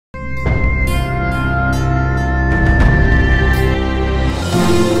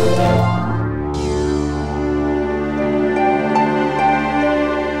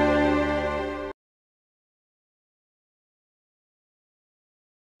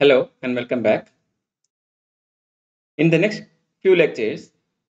Hello and welcome back. In the next few lectures,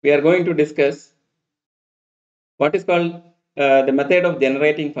 we are going to discuss what is called the method of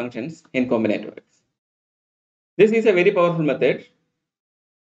generating functions in combinatorics. This is a very powerful method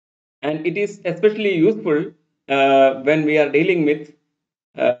and it is especially useful when we are dealing with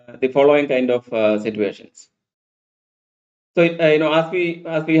the following kind of situations. So, as we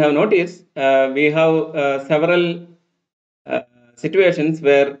have noticed, we have several situations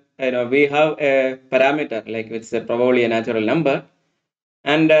where we have a parameter like which is probably a natural number,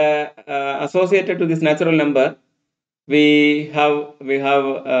 and associated to this natural number, we have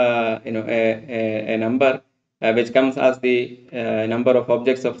a number which comes as the number of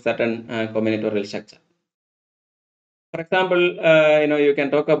objects of certain combinatorial structure. For example, you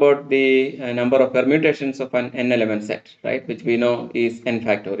can talk about the number of permutations of an n-element set, right, which we know is n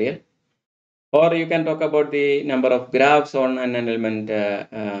factorial. Or you can talk about the number of graphs on an element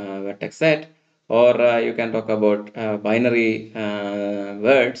vertex set, or you can talk about binary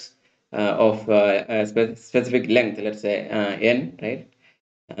words of a specific length, let's say n, right?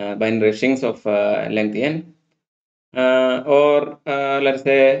 Binary strings of length n, or let's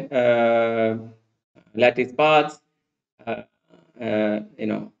say lattice paths,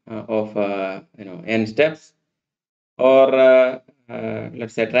 of n steps, or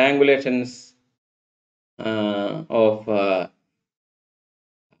let's say triangulations of a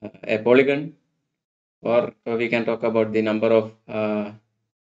polygon, or we can talk about the number of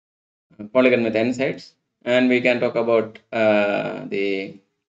polygon with n sides, and we can talk about the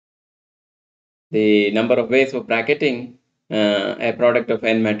number of ways of bracketing a product of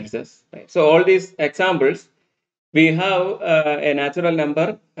n matrices. Right? So all these examples, we have a natural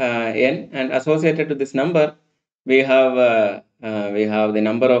number n, and associated to this number, we have the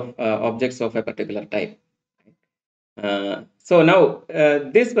number of objects of a particular type. So now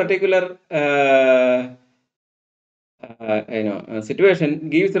this particular situation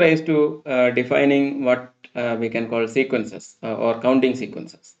gives rise to defining what we can call sequences or counting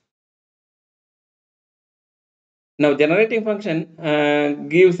sequences. Now, generating function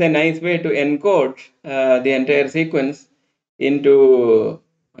gives a nice way to encode the entire sequence into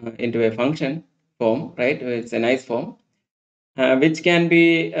a function form, right? It's a nice form, which can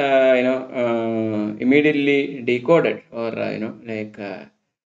be immediately decoded, or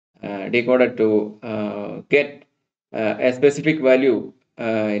decoded to get a specific value,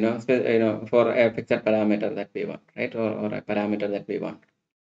 for a fixed parameter that we want, right, or a parameter that we want.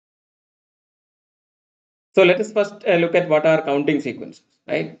 So let us first look at what are counting sequences,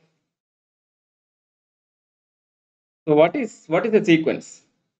 right? So what is a sequence?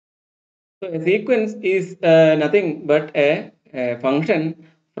 So a sequence is nothing but a function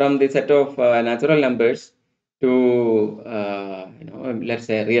from the set of natural numbers to let's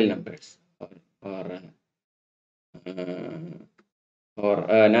say real numbers, or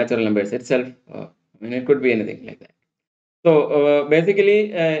natural numbers itself. It could be anything like that. So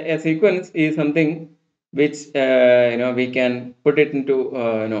basically, a sequence is something which we can put it into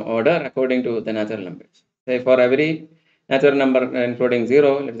order according to the natural numbers. Say for every natural number including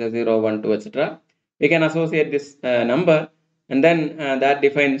 0, let's say 0, 1, 2, etc., we can associate this number, and then that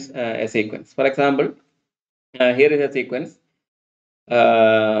defines a sequence. For example, here is a sequence,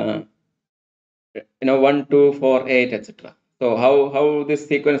 1, 2, 4, 8, etc. So how this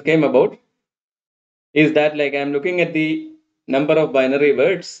sequence came about is that, like, I'm looking at the number of binary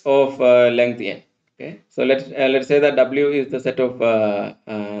words of length n. Okay, so let's say that W is the set of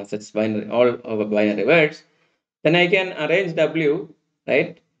such binary, all of binary words. Then I can arrange W,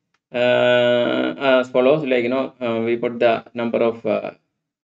 right, as follows. Like, we put the number of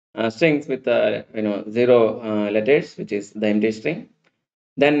strings with 0 letters, which is the empty string.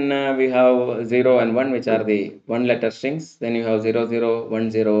 Then we have 0 and 1, which are the one letter strings. Then you have 0, 0,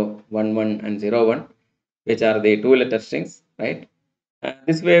 1, 0, 1, 1, and 0, 1, which are the two letter strings, right?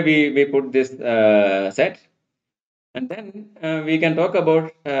 This way we put this set, and then we can talk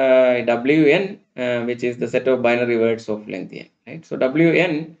about Wn, which is the set of binary words of length n, right? So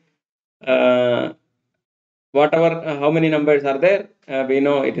Wn, whatever, how many numbers are there, we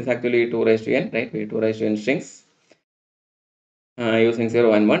know it is actually 2 raised to n, right? We 2 raised to n strings using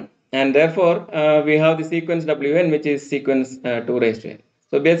 0 and 1, and therefore we have the sequence Wn, which is sequence 2 raised to n.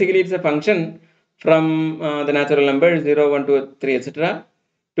 So basically it's a function from the natural numbers 0, 1, 2, 3, etc.,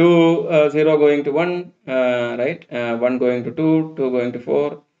 to 0 going to 1, right? 1 going to 2, 2 going to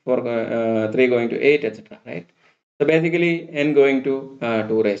 4, 3 going to 8, etc., right? So basically n going to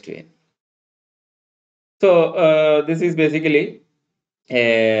 2 raised to n. So this is basically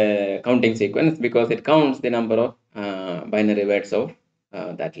a counting sequence because it counts the number of binary words of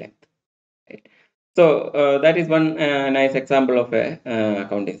that length. Right? So that is one nice example of a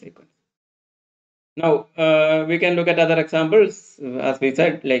counting sequence. Now we can look at other examples. As we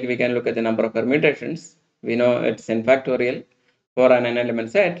said, like we can look at the number of permutations. We know it's n factorial for an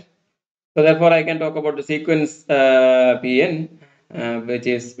n-element set. So therefore, I can talk about the sequence Pn, which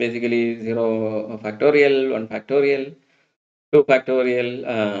is basically 0 factorial, 1 factorial, 2 factorial,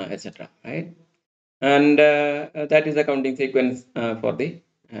 etc. Right? And that is the counting sequence for the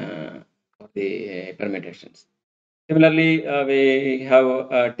permutations. Similarly, we have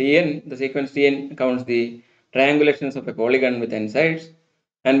Tn. The sequence Tn counts the triangulations of a polygon with n sides,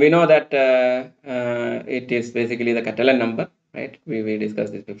 and we know that it is basically the Catalan number, right? We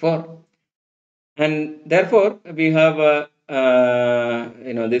discussed this before, and therefore we have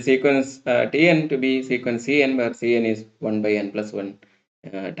the sequence Tn to be sequence Cn, where Cn is 1 by n plus 1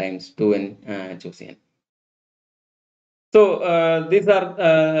 times 2n choose n. So these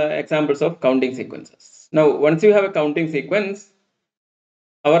are examples of counting sequences. Now, once you have a counting sequence,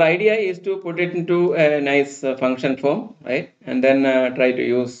 our idea is to put it into a nice function form, right? And then try to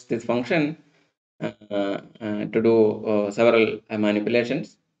use this function to do several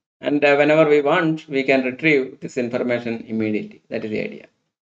manipulations. And whenever we want, we can retrieve this information immediately. That is the idea.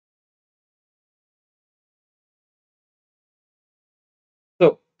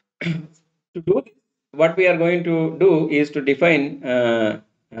 So to do this, what we are going to do is to define,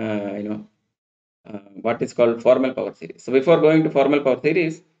 what is called formal power series. So before going to formal power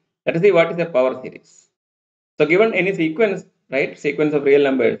series, let us see what is a power series. So given any sequence, right, sequence of real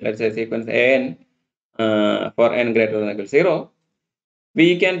numbers, let's say sequence an for n greater than or equal to 0,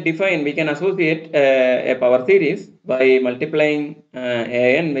 we can associate a power series by multiplying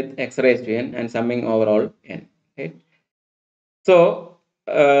an with x raised to n and summing over all n. Right? So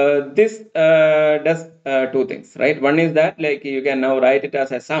this does two things, right? One is that like you can now write it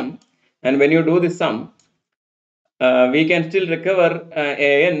as a sum, and when you do this sum, we can still recover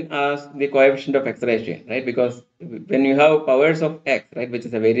an as the coefficient of x raised to n, right? Because when you have powers of x, right, which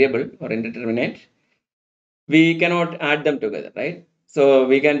is a variable or indeterminate, we cannot add them together, right? So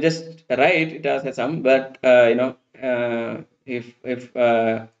we can just write it as a sum, but if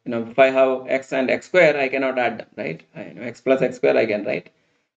I have x and x square, I cannot add them, right? X plus x square I can write,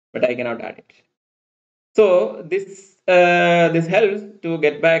 but I cannot add it. So this helps to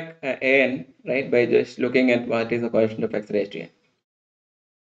get back an, right, by just looking at what is the coefficient of x raised to n.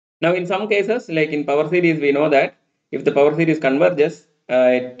 Now, in some cases, like in power series, we know that if the power series converges,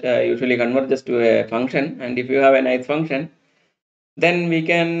 it usually converges to a function, and if you have a nice function, then we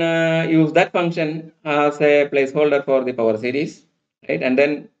can use that function as a placeholder for the power series, right? And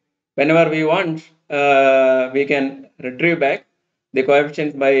then whenever we want, we can retrieve back the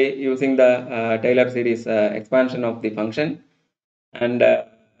coefficients by using the Taylor series expansion of the function and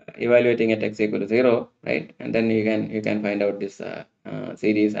evaluating at x equal to 0, right? And then you can find out this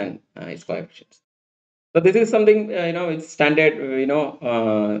series and its coefficients. So this is something it's standard,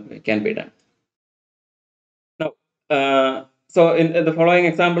 it can be done. Now, so in the following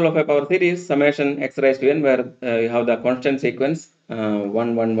example of a power series, summation x raised to n, where you have the constant sequence 1,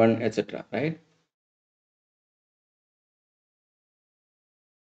 1, 1, etc. Right?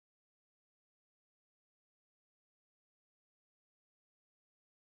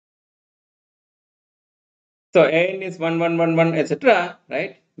 So an is 1, 1, 1, 1, etc.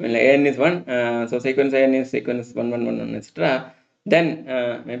 Right? When an is 1, so sequence an is sequence 1, 1, 1, 1, etc. Then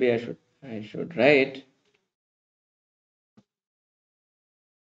maybe I should write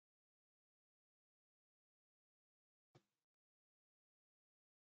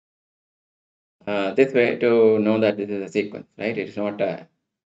this way to know that this is a sequence, right? It's not a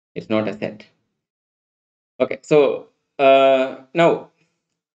set. Okay, so now,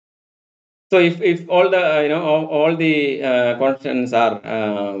 so if all the all the constants are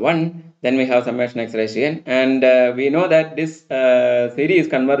 1, then we have summation x raised to n, and we know that this series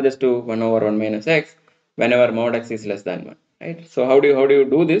converges to 1 over 1 minus x whenever mod x is less than 1, right? So how do you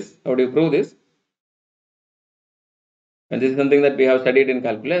do this? How do you prove this? And this is something that we have studied in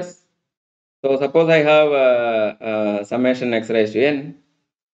calculus. So suppose I have summation x raised to n.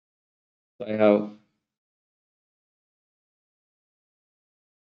 So I have,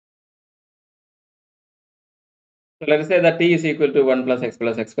 so let us say that t is equal to 1 plus x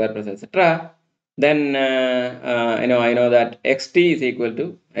square plus etc. Then I know that xt is equal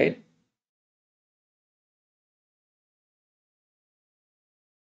to, right,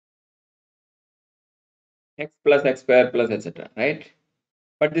 x plus x square plus etc. Right?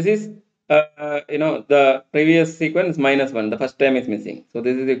 But this is the previous sequence minus 1. The first term is missing. So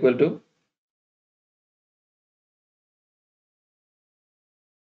this is equal to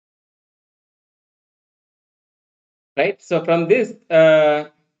right? So from this,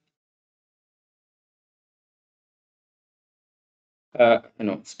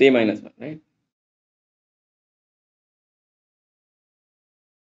 it's t minus 1, right?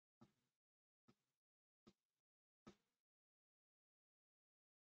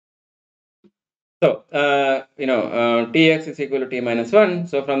 So, tx is equal to t minus 1.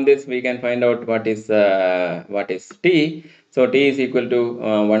 So, from this we can find out what is t. So, t is equal to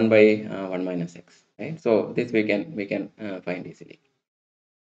 1 by 1 minus x, right? So, this we can find easily.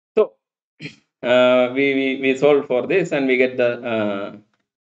 So, we solve for this and we get the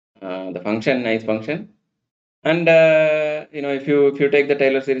function, nice function. And if you take the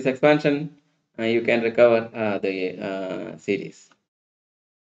Taylor series expansion, you can recover the series.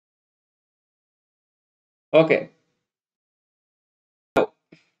 Okay. Now,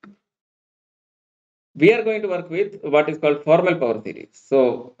 we are going to work with what is called formal power series. So,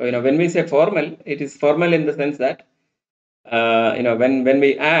 when we say formal, it is formal in the sense that when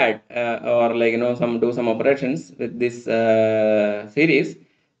we add or some operations with this series,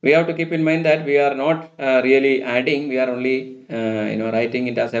 we have to keep in mind that we are not really adding, we are only writing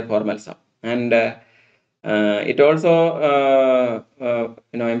it as a formal sum. And it also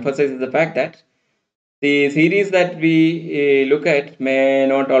emphasizes the fact that the series that we look at may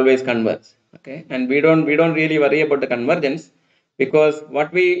not always converge. Okay, and we don't really worry about the convergence, because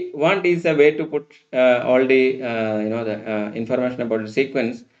what we want is a way to put all the the information about the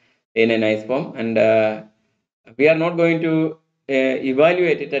sequence in a nice form, and we are not going to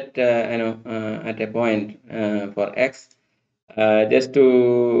evaluate it at at a point for x, just to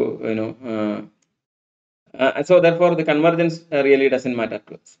so therefore the convergence really doesn't matter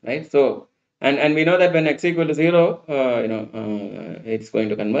to us, right? So and we know that when x equal to 0, it's going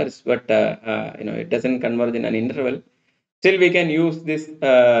to converge, but it doesn't converge in an interval. Still we can use this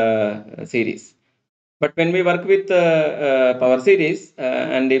series. But when we work with power series,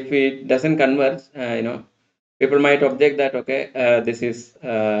 and if it doesn't converge, people might object that, okay, this is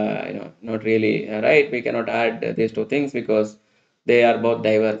not really right. We cannot add these two things because they are both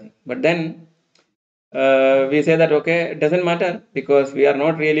diverging. But then we say that, okay, it doesn't matter because we are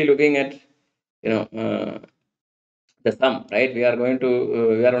not really looking at the sum, right? We are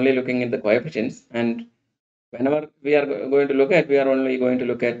only looking at the coefficients, and whenever we are going to look at, we are only going to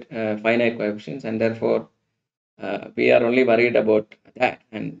look at finite coefficients, and therefore we are only worried about that,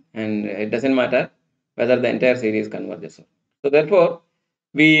 and it doesn't matter whether the entire series converges. So therefore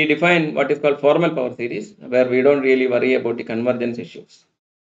we define what is called formal power series, where we don't really worry about the convergence issues.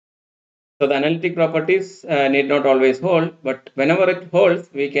 So the analytic properties need not always hold, but whenever it holds,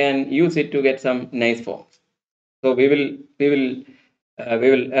 we can use it to get some nice forms. So we will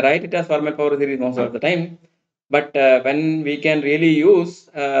write it as formal power series most of the time, but when we can really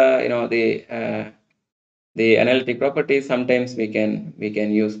use the analytic properties, sometimes we can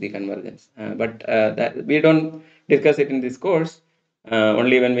use the convergence. But that we don't discuss it in this course.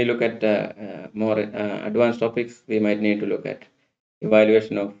 Only when we look at more advanced topics, we might need to look at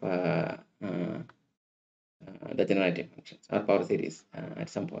evaluation of the generative functions or power series at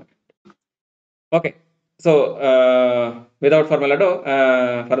some point. Okay, so without further ado,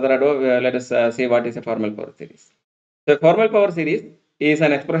 let us see what is a formal power series. So formal power series is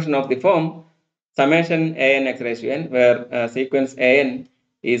an expression of the form summation an x raised to n, where sequence an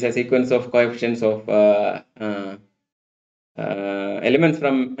is a sequence of coefficients of elements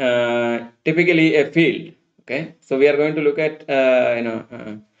from typically a field. Okay, so we are going to look at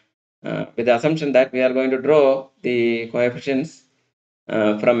with the assumption that we are going to draw the coefficients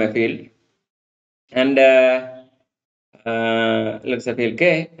from a field, and let's say field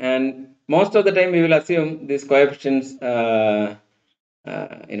k, and most of the time we will assume these coefficients that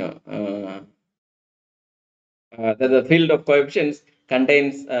the field of coefficients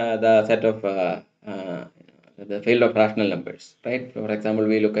contains the set of the field of rational numbers, right? For example,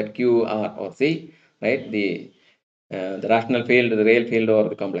 we look at q, r, or c, right? The rational field, the real field, or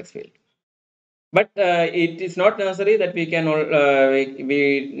the complex field. But it is not necessary that we can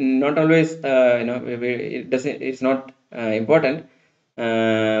we not always it doesn't, it's not important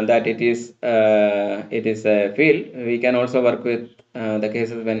that it is a field. We can also work with the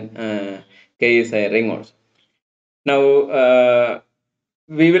cases when k is a ring also. Now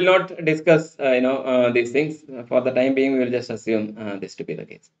we will not discuss these things for the time being. We will just assume this to be the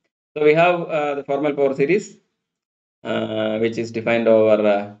case. So we have the formal power series, which is defined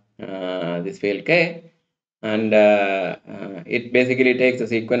over this field k, and it basically takes the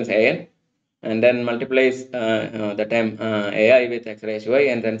sequence an and then multiplies the term ai with x raised to I,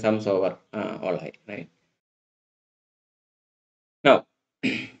 and then sums over all I, right? Now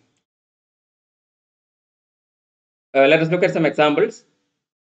Let us look at some examples.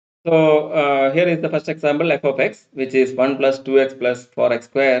 So here is the first example, f of x, which is 1 plus 2x plus 4x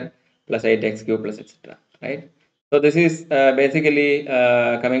square plus 8x cube plus etc. Right. So this is basically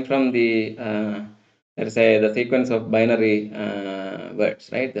coming from the let's say the sequence of binary words,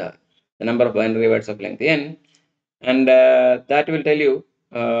 right? The number of binary words of length n, and that will tell you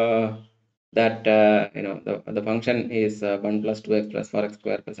that the function is 1 plus 2x plus 4x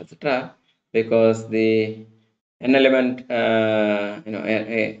square plus etc. because the n element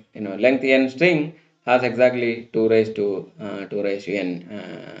length n string has exactly 2 raised to 2 raised to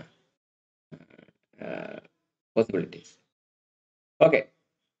n possibilities. Okay.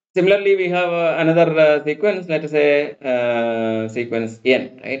 Similarly, we have another sequence. Let us say sequence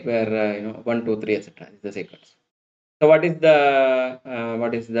n, right, where 1, 2, 3, etc. is the sequence. So what is the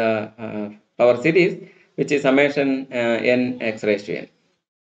power series, which is summation n x raised to n.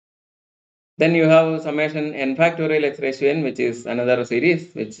 Then you have summation n factorial x raised to n, which is another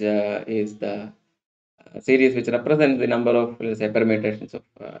series, which is the series which represents the number of, let's say, permutations of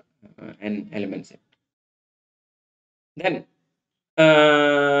n element set. Then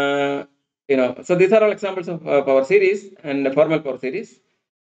so these are all examples of power series and formal power series.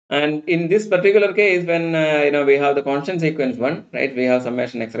 And in this particular case, when we have the constant sequence 1, right, we have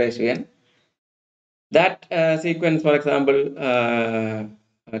summation x raised to n. That sequence, for example,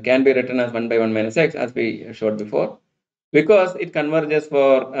 can be written as 1 by 1 minus x, as we showed before, because it converges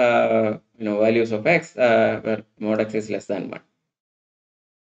for values of x where mod x is less than 1.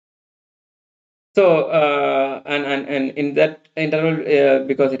 So and in that interval,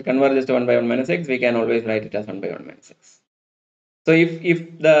 because it converges to 1 by 1 minus x, we can always write it as 1 by 1 minus x. So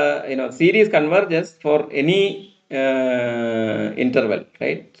if the series converges for any interval,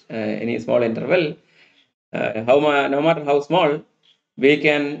 right, any small interval, no matter how small, we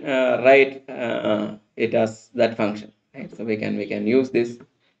can write it as that function, right? So we can use this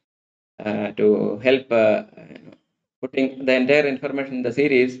to help putting the entire information in the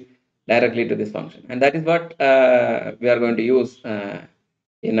series directly to this function, and that is what we are going to use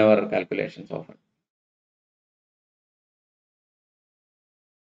in our calculations often.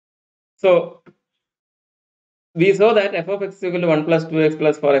 So we saw that f of x is equal to 1 plus 2x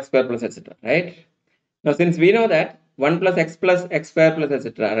plus 4x square plus etc. Right? Now, since we know that 1 plus x square plus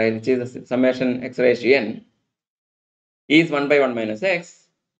etc., right, which is the summation x raised to n, is 1 by 1 minus x,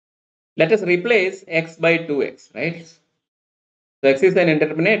 let us replace x by 2x, right? So x is an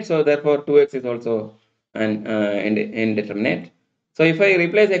indeterminate, so therefore 2x is also an indeterminate. So if I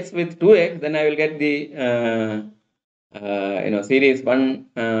replace x with 2x, then I will get the series 1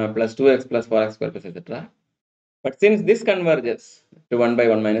 plus 2x plus 4x square plus etc. But since this converges to 1 by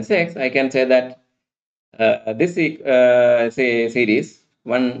 1 minus x, I can say that this say series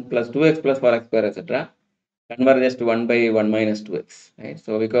 1 plus 2x plus 4x square etc. converges to 1 by 1 minus 2x, right?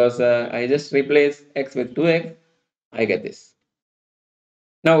 So because I just replace x with 2x, I get this.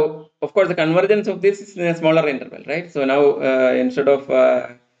 Now, of course, the convergence of this is in a smaller interval, right? So now instead of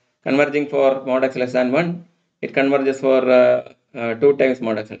converging for mod x less than 1, it converges for 2 times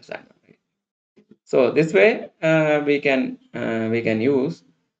mod x less than 1. Right? So this way we can use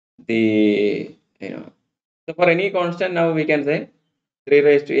the so for any constant, now we can say 3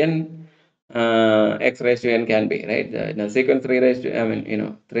 raised to n x raised to n can be, right? The sequence 3 raised to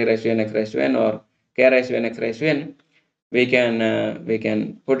 3 raised to n x raised to n or k raised to n x raised to n, we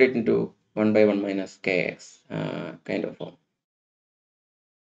can put it into 1 by 1 minus kx kind of form.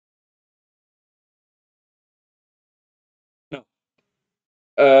 Now,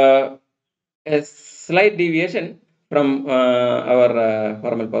 a slight deviation from our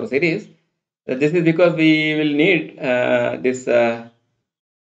formal power series. This is because we will need this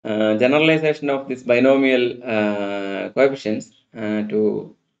generalization of this binomial coefficients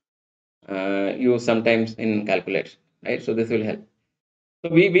to use sometimes in calculation, right? So this will help. So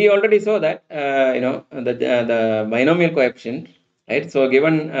we already saw that the binomial coefficient, right? So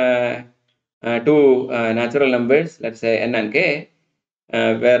given two natural numbers, let's say n and k,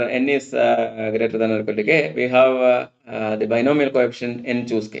 where n is greater than or equal to k, we have the binomial coefficient n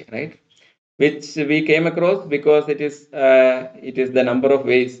choose k, right? Which we came across because it is the number of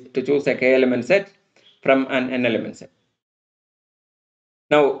ways to choose a k element set from an n element set.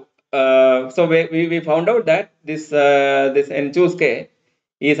 Now, so we found out that this n choose k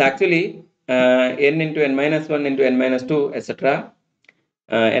is actually n into n minus 1 into n minus 2, etc.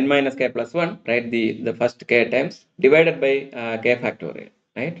 N minus k plus 1, right? The first k times divided by k factorial,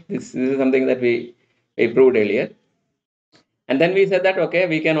 right? This is something that we proved earlier. And then we said that, okay,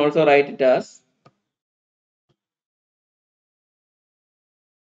 we can also write it as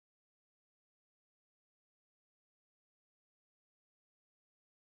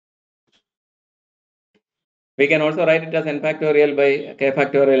We can also write it as n factorial by k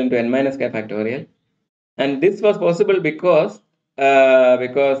factorial into n minus k factorial. And this was possible because n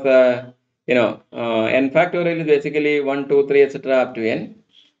factorial is basically 1, 2, 3, etc. up to n.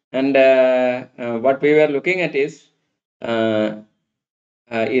 And what we were looking at is n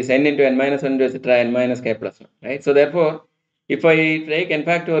into n minus 1 into etc. n minus k plus 1, right? So therefore, if I take n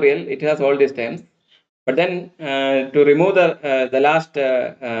factorial, it has all these terms. But then to remove the last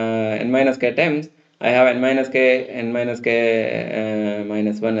n minus k terms, I have n minus k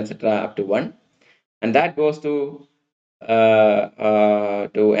minus 1, etc. up to 1. And that goes to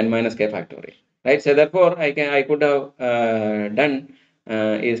n minus k factorial, right? So therefore, I could have done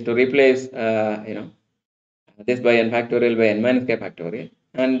is to replace this by n factorial by n minus k factorial,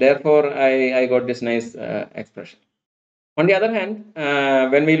 and therefore I got this nice expression. On the other hand,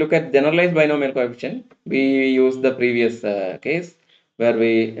 when we look at generalized binomial coefficient, we use the previous case where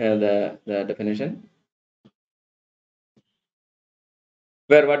we the definition,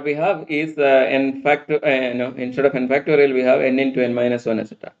 where what we have is n factor instead of n factorial we have n into n minus 1,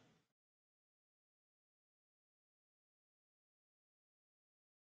 etc.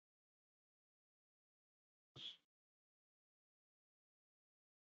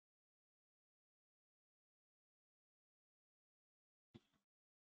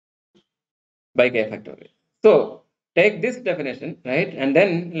 by k factorial. So take this definition, right, and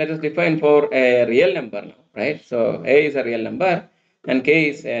then let us define for a real number now, right? So a is a real number and k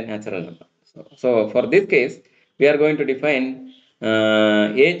is a natural number. So for this case, we are going to define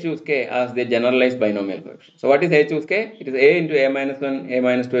a choose k as the generalized binomial coefficient. So what is a choose k? It is a into a minus 1, a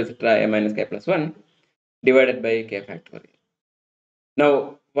minus 2, etc., a minus k plus 1 divided by k factorial.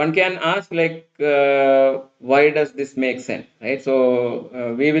 Now, one can ask, like, why does this make sense, right?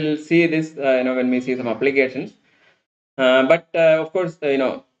 So we will see this, when we see some applications. But of course,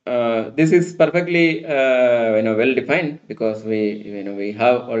 this is perfectly, well defined because we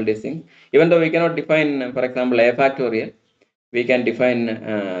have all these things. Even though we cannot define, for example, a factorial, we can define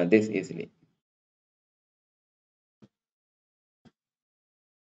this easily.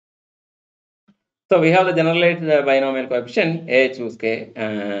 So we have the generalized binomial coefficient a choose k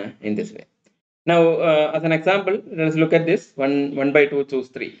in this way. Now, as an example, let us look at this 1 by 2 choose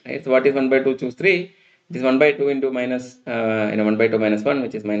 3. Right? So what is 1 by 2 choose 3? It is 1 by 2 into minus 1 by 2 minus 1,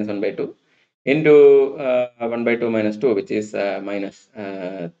 which is minus 1 by 2, into 1 by 2 minus 2, which is minus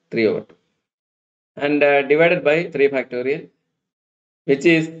 3 over 2, and divided by 3 factorial, which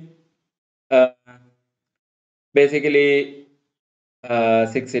is basically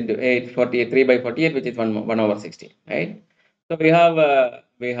 6 into 8, 48, 3 by 48, which is 1 over 16, right? So we have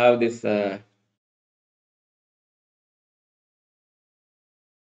this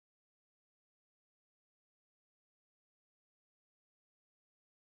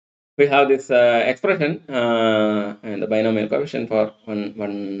expression and the binomial coefficient for 1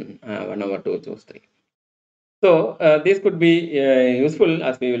 over 2 choose 3. So this could be useful,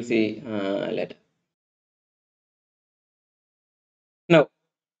 as we will see later. Now,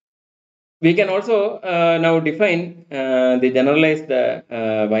 we can also now define the generalized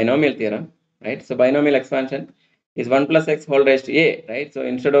binomial theorem, right? So binomial expansion is 1 plus x whole raised to a, right? So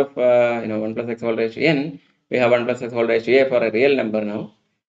instead of 1 plus x whole raised to n, we have 1 plus x whole raised to a for a real number now,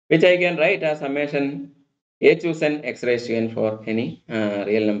 which I can write as summation a choose n x raised to n for any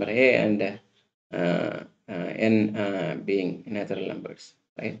real number a, and n being natural numbers,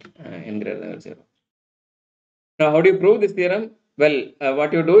 right? N greater than 0. Now, how do you prove this theorem? Well,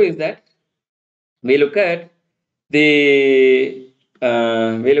 what you do is that we look at the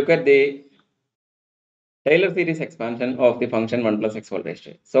Taylor series expansion of the function 1 plus x whole raised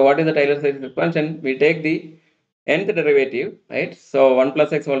to a. So what is the Taylor series expansion? We take the nth derivative, right? So 1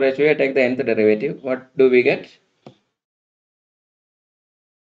 plus x whole raised to a, take the nth derivative. What do we get?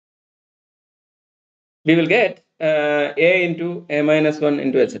 We will get a into a minus 1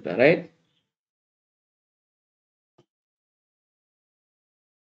 into etc., right?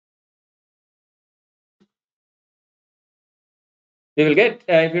 We will get,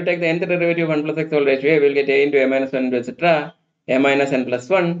 if you take the nth derivative of 1 plus x whole raised to a, we will get a into a minus 1 into etc., a minus n plus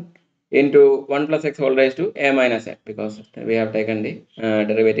 1 into 1 plus x whole raised to a minus n, because we have taken the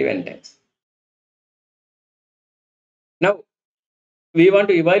derivative n times. Now, we want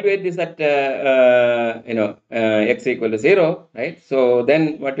to evaluate this at x equal to 0, right? So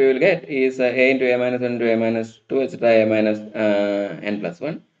then what we will get is a into a minus 1 into a minus 2, etc., a minus n plus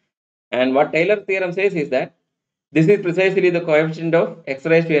 1. And what Taylor theorem says is that this is precisely the coefficient of x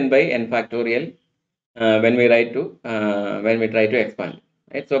raised to n by n factorial when we try to expand,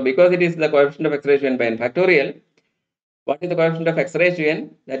 right? So because it is the coefficient of x raised to n by n factorial, What is the coefficient of x raised to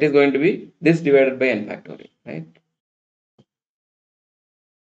n? That is going to be this divided by n factorial, right?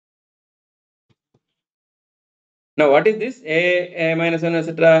 Now, what is this? A minus 1,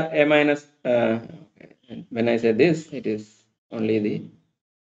 etc. A minus, when I say this, it is only the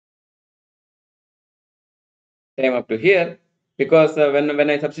time up to here, because when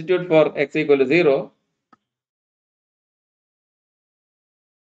I substitute for x equal to 0,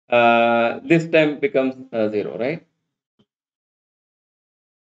 this time becomes 0, right?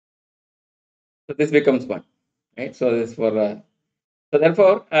 So this becomes 1, right? So this for so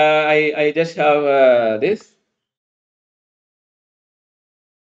therefore I just have this,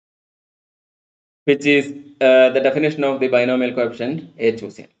 which is the definition of the binomial coefficient a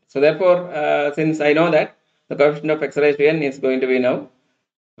choose n. So therefore, since I know that the coefficient of x raised to n is going to be now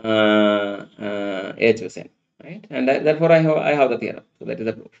a choose n, right? And therefore I have the theorem. So that is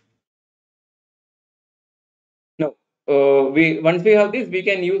the proof. Now, we once we have this, we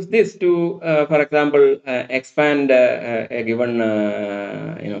can use this to, for example, expand a given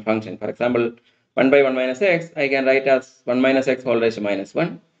function. For example, 1 by 1 minus x, I can write as 1 minus x whole raised to minus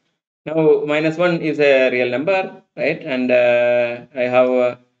 1. Now, minus 1 is a real number, right? And I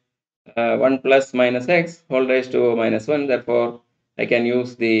have 1 plus minus x whole raised to minus 1. Therefore, I can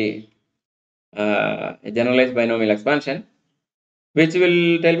use the generalized binomial expansion, which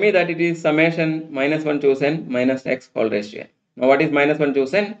will tell me that it is summation minus 1 choose n minus x whole raised to n. Now, what is minus 1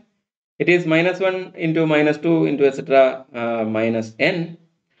 choose n? It is minus 1 into minus 2 into etc. Minus n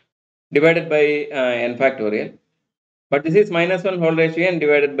divided by n factorial. But this is minus 1 whole raised to n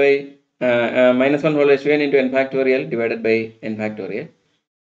divided by minus 1 whole raised to n into n factorial divided by n factorial.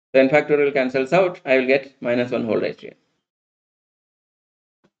 So n factorial cancels out. I will get minus 1 whole raised to n.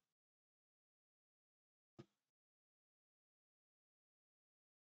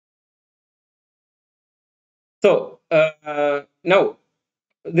 So now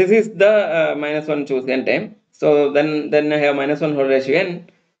this is the minus 1 choose n time. So then I have minus 1 whole raised to n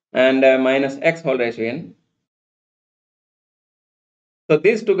and minus x whole raised to n. So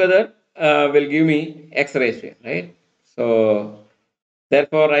these together will give me x raised to n, right? So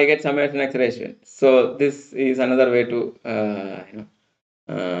therefore I get summation x raised to n. So this is another way to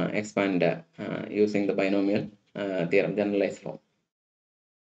expand using the binomial theorem, generalized form.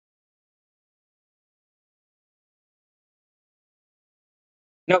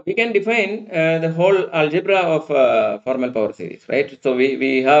 Now we can define the whole algebra of formal power series, right? So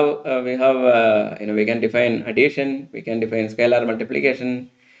we can define addition, we can define scalar multiplication,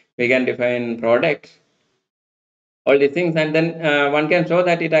 we can define product, all these things, and then one can show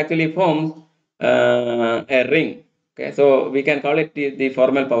that it actually forms a ring. Okay, so we can call it the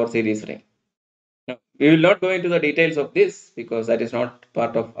formal power series ring. Now, we will not go into the details of this because that is not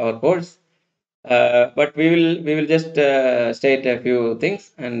part of our course. But we will just state a few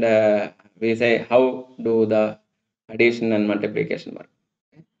things, and we say how do the addition and multiplication work.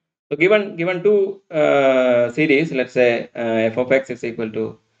 So given two series, let's say f of x is equal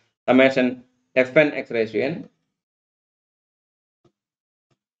to summation fn x raised to n,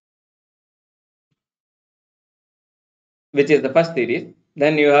 which is the first series.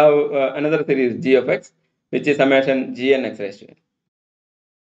 Then you have another series g of x, which is summation gn x raised to n.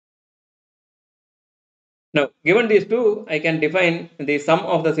 Now, given these two, I can define the sum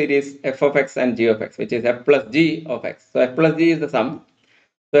of the series f of x and g of x, which is f plus g of x. So f plus g is the sum.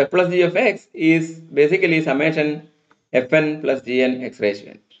 So f plus g of x is basically summation fn plus gn x raised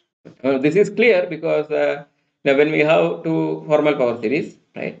to n. This is clear because now when we have two formal power series,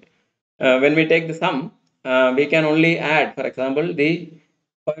 right? When we take the sum, we can only add, for example, the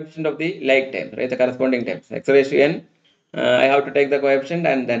coefficient of the like term, right? The corresponding terms, x raised to n. I have to take the coefficient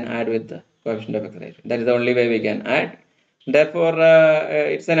and then add with the coefficient of x raised to n. That is the only way we can add. Therefore,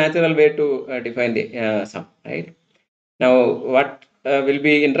 it's a natural way to define the sum, right? Now, what will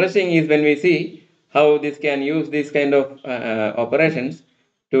be interesting is when we see how this can use these kind of operations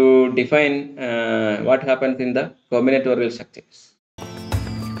to define what happens in the combinatorial structures.